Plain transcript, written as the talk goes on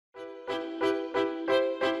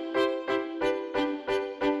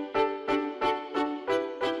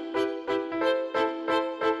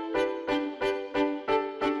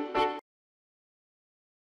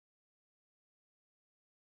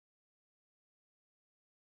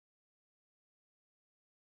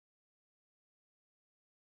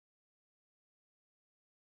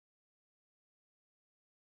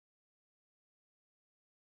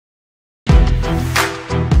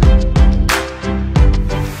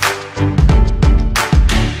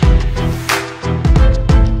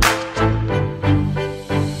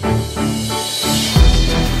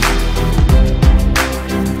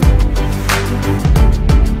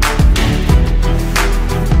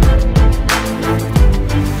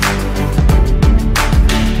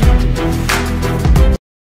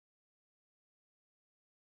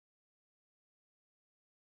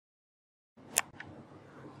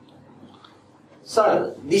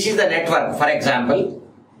So this is the network, for example.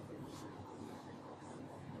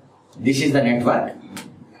 This is the network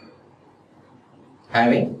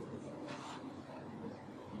having.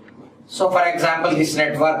 So for example, this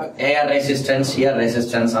network, here resistance, here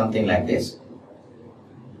resistance, something like this.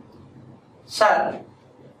 Sir,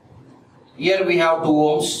 here we have 2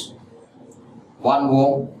 ohms, 1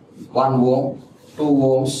 ohm, 1 ohm, 2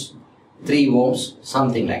 ohms, 3 ohms,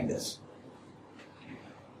 something like this.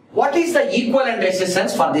 What is the equivalent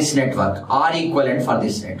resistance for this network? R equivalent for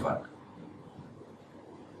this network.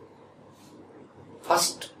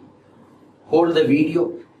 First, hold the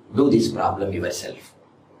video, do this problem yourself.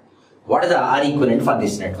 What is the R equivalent for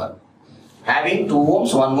this network? Having 2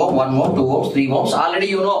 ohms, 1 ohm, 1 ohm, 2 ohms, 3 ohms, already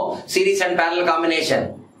you know, series and parallel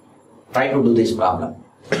combination. Try to do this problem.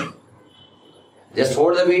 Just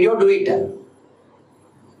hold the video, do it.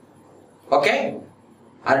 Okay?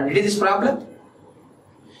 Are you did this problem?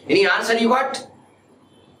 Any answer you got?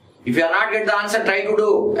 If you are not get the answer, try to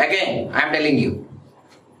do again. I am telling you.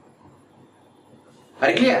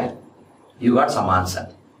 Very clear? You got some answer.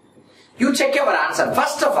 You check your answer.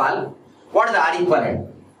 First of all, what is the R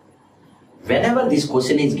equivalent? Whenever this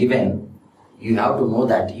question is given, you have to know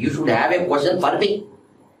that you should have a question for me.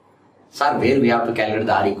 Sir, where we have to calculate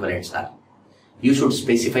the R equivalent, sir? You should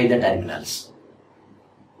specify the terminals.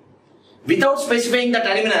 Without specifying the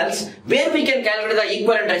terminals, where we can calculate the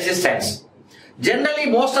equivalent resistance?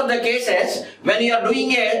 Generally, most of the cases, when you are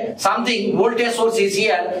doing something, voltage source is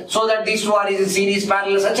here, so that these two are in series,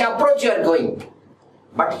 parallel, such an approach you are going.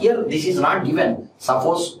 But here, this is not given.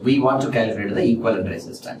 Suppose we want to calculate the equivalent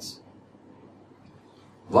resistance.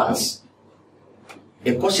 Once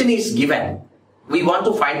a question is given, we want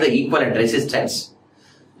to find the equivalent resistance.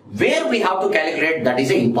 Where we have to calculate, that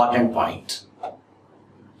is an important point.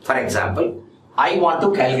 For example, I want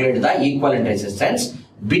to calculate the equivalent resistance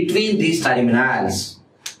between these terminals.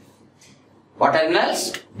 What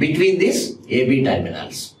terminals? Between these AB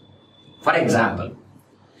terminals. For example,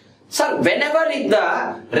 sir, whenever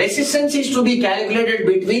the resistance is to be calculated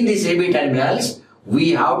between these AB terminals, we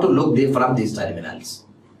have to look from these terminals.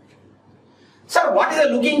 Sir, what is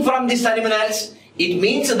the looking from these terminals? It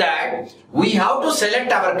means that we have to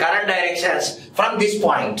select our current directions from this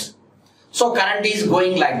point. So current is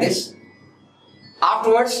going like this.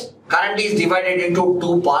 Afterwards, current is divided into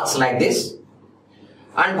 2 paths like this.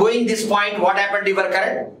 And going this point, what happened to your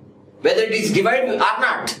current? Whether it is divided or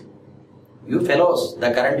not. You fellows,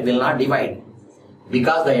 the current will not divide.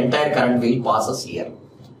 Because the entire current will pass us here.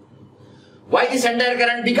 Why this entire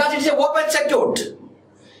current? Because it is an open circuit.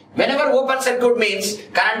 Whenever open circuit means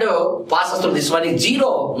current passes through this one is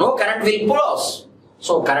 0. No current will pass.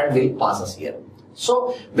 So current will pass us here.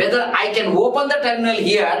 So whether I can open the terminal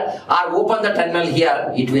here or open the terminal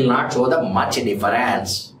here, it will not show the much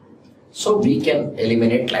difference. So we can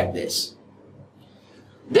eliminate like this.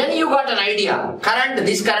 Then you got an idea. Current,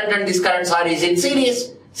 this current and this current are is in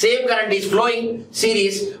series. Same current is flowing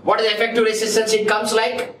series. What is the effective resistance? It comes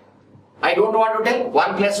like, I don't want to tell,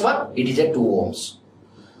 1 plus 1, it is a 2 ohms.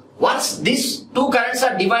 Once these two currents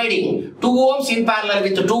are dividing, 2 ohms in parallel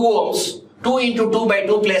with 2 ohms, 2 into 2 by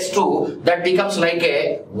 2 plus 2, that becomes like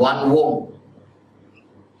a 1 ohm.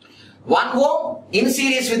 1 ohm in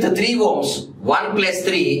series with 3 ohms, 1 plus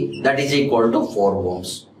 3, that is equal to 4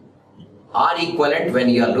 ohms. R equivalent, when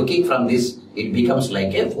you are looking from this, it becomes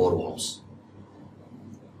like a 4 ohms.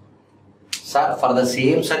 Sir, for the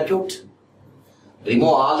same circuit, remove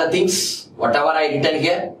all the things, whatever I written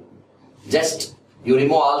here, just you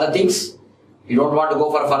remove all the things. You don't want to go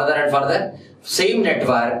for further and further. Same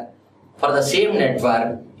network, for the same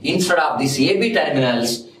network, instead of these AB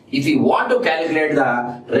terminals, if you want to calculate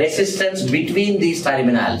the resistance between these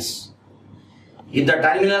terminals, if the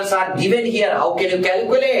terminals are given here, how can you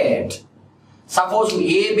calculate? Suppose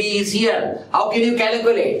AB is here, how can you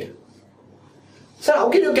calculate? Sir, how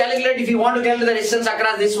can you calculate if you want to calculate the resistance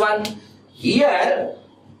across this one? Here,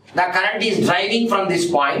 the current is driving from this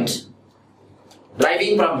point,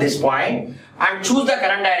 and choose the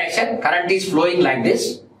current direction. Current is flowing like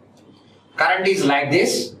this. Current is like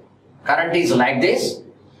this. Current is like this.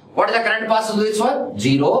 What is the current passes to this one?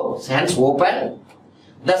 0, hence open.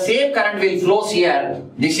 The same current will flow here.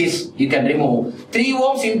 This is, you can remove 3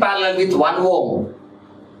 ohms in parallel with 1 ohm.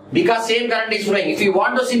 Because same current is flowing. If you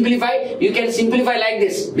want to simplify, you can simplify like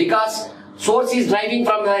this. Because source is driving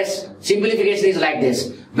from this, simplification is like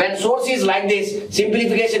this. When source is like this,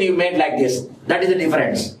 simplification you made like this. That is the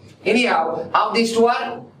difference. Anyhow, how these two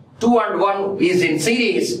are? 2 and 1 is in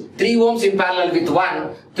series. 3 ohms in parallel with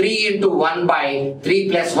 1. 3 into 1 by 3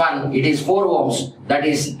 plus 1. It is 4 ohms. That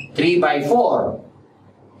is 3 by 4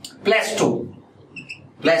 plus 2.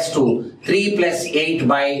 plus 2. 3 plus 8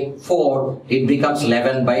 by 4, it becomes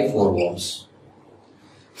 11 by 4 ohms.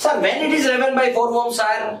 Sir, when it is 11 by 4 ohms,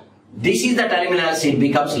 sir, this is the terminals, it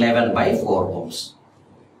becomes 11 by 4 ohms.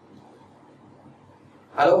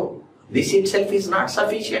 Hello? This itself is not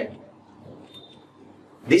sufficient.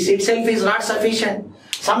 This itself is not sufficient.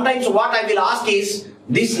 Sometimes what I will ask is,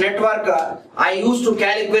 this network, I used to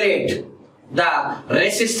calculate the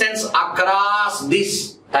resistance across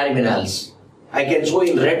these terminals. I can show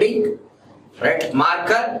in red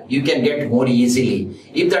marker, you can get more easily.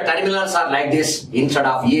 If the terminals are like this instead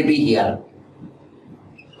of AB here.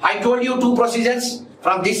 I told you two procedures.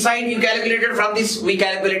 From this side you calculated, from this we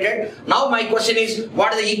calculated. Now my question is,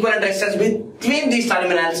 what is the equivalent resistance between these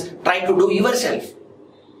terminals? Try to do yourself.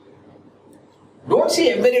 Don't see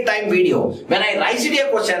every time video. When I raise it a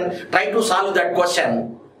question, try to solve that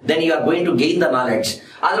question. Then you are going to gain the knowledge.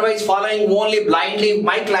 Otherwise, following only blindly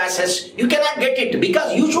my classes, you cannot get it,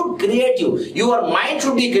 because you should create you. Your mind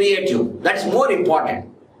should be creative. That's more important.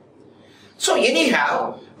 So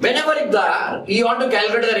anyhow, whenever you want to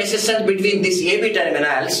calculate the resistance between these AB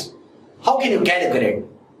terminals, how can you calculate?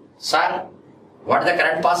 Sir, what the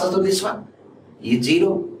current passes to this one? Is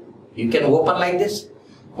 0. You can open like this.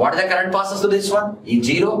 What the current passes to this one? Is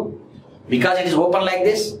 0. Because it is open like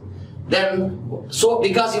this. Then, so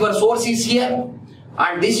because your source is here,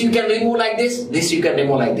 and this you can remove like this you can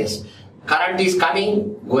remove like this. Current is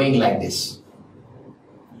coming, going like this.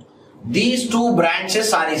 These two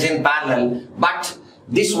branches are in parallel, but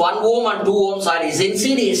this 1 ohm and 2 ohms are in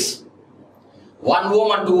series. 1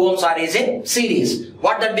 ohm and 2 ohms are in series.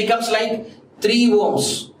 What that becomes like? 3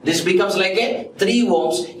 ohms. This becomes like a 3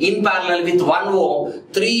 ohms in parallel with 1 ohm.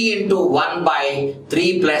 3 into 1 by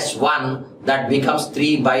 3 plus 1, that becomes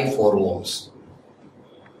 3 by 4 ohms.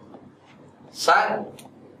 Sir,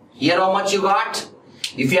 here how much you got?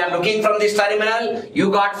 If you are looking from this terminal,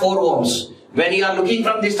 you got 4 ohms. When you are looking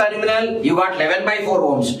from this terminal, you got 11 by 4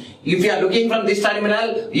 ohms. If you are looking from this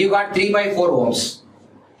terminal, you got 3 by 4 ohms.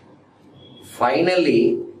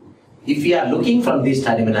 Finally, if you are looking from these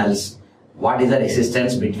terminals, what is the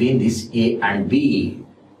resistance between this A and B?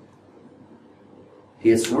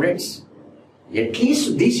 Dear students, at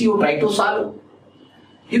least this you try to solve.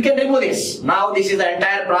 You can remove this. Now this is the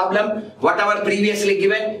entire problem. Whatever previously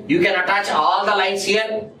given, you can attach all the lines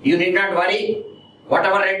here. You need not worry.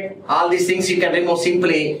 Whatever read, all these things you can remove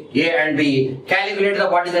simply. A and B. Calculate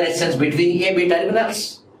what is the resistance between A, B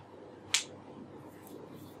terminals.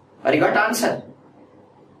 Or you got answer.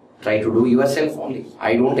 Try to do yourself only.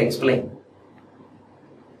 I don't explain.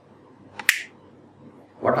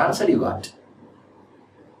 What answer you got?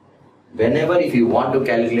 Whenever if you want to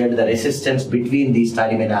calculate the resistance between these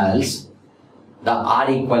terminals, the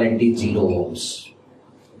R equivalent is 0 ohms.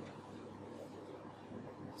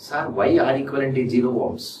 Sir, why R equivalent is 0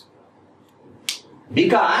 ohms?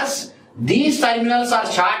 Because these terminals are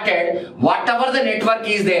shorted. Whatever the network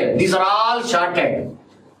is there, these are all shorted.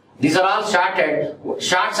 These are all shorted,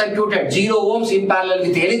 short circuited, 0 ohms in parallel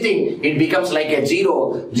with anything, it becomes like a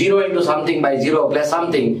 0. 0 into something by 0 plus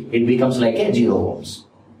something, it becomes like a 0 ohms.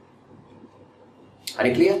 Are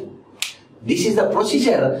you clear? This is the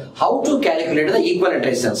procedure how to calculate the equivalent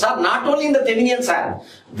resistance. Sir, not only in the Thevenin, sir.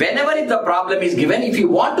 Whenever if the problem is given, if you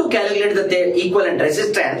want to calculate the equivalent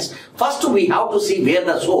resistance, first we have to see where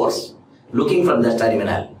the source, looking from the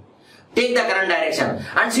terminal. Take the current direction,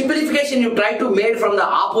 and simplification you try to make from the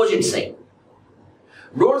opposite side.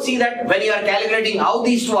 Don't see that when you are calculating how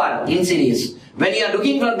these two are in series. When you are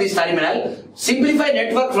looking from this terminal, simplify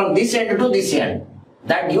network from this end to this end.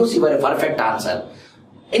 That gives you a perfect answer.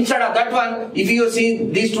 Instead of that one, if you see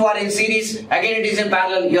these two are in series, again it is in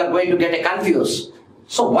parallel, you are going to get a confused.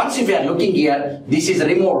 So once if you are looking here, this is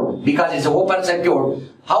removed because it's an open circuit.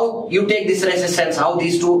 How you take this resistance, how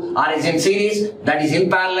these two are in series, that is in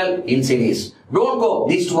parallel, in series. Don't go,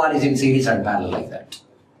 these two are in series and parallel like that.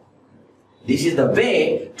 This is the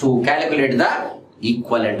way to calculate the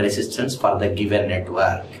equivalent resistance for the given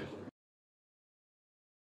network.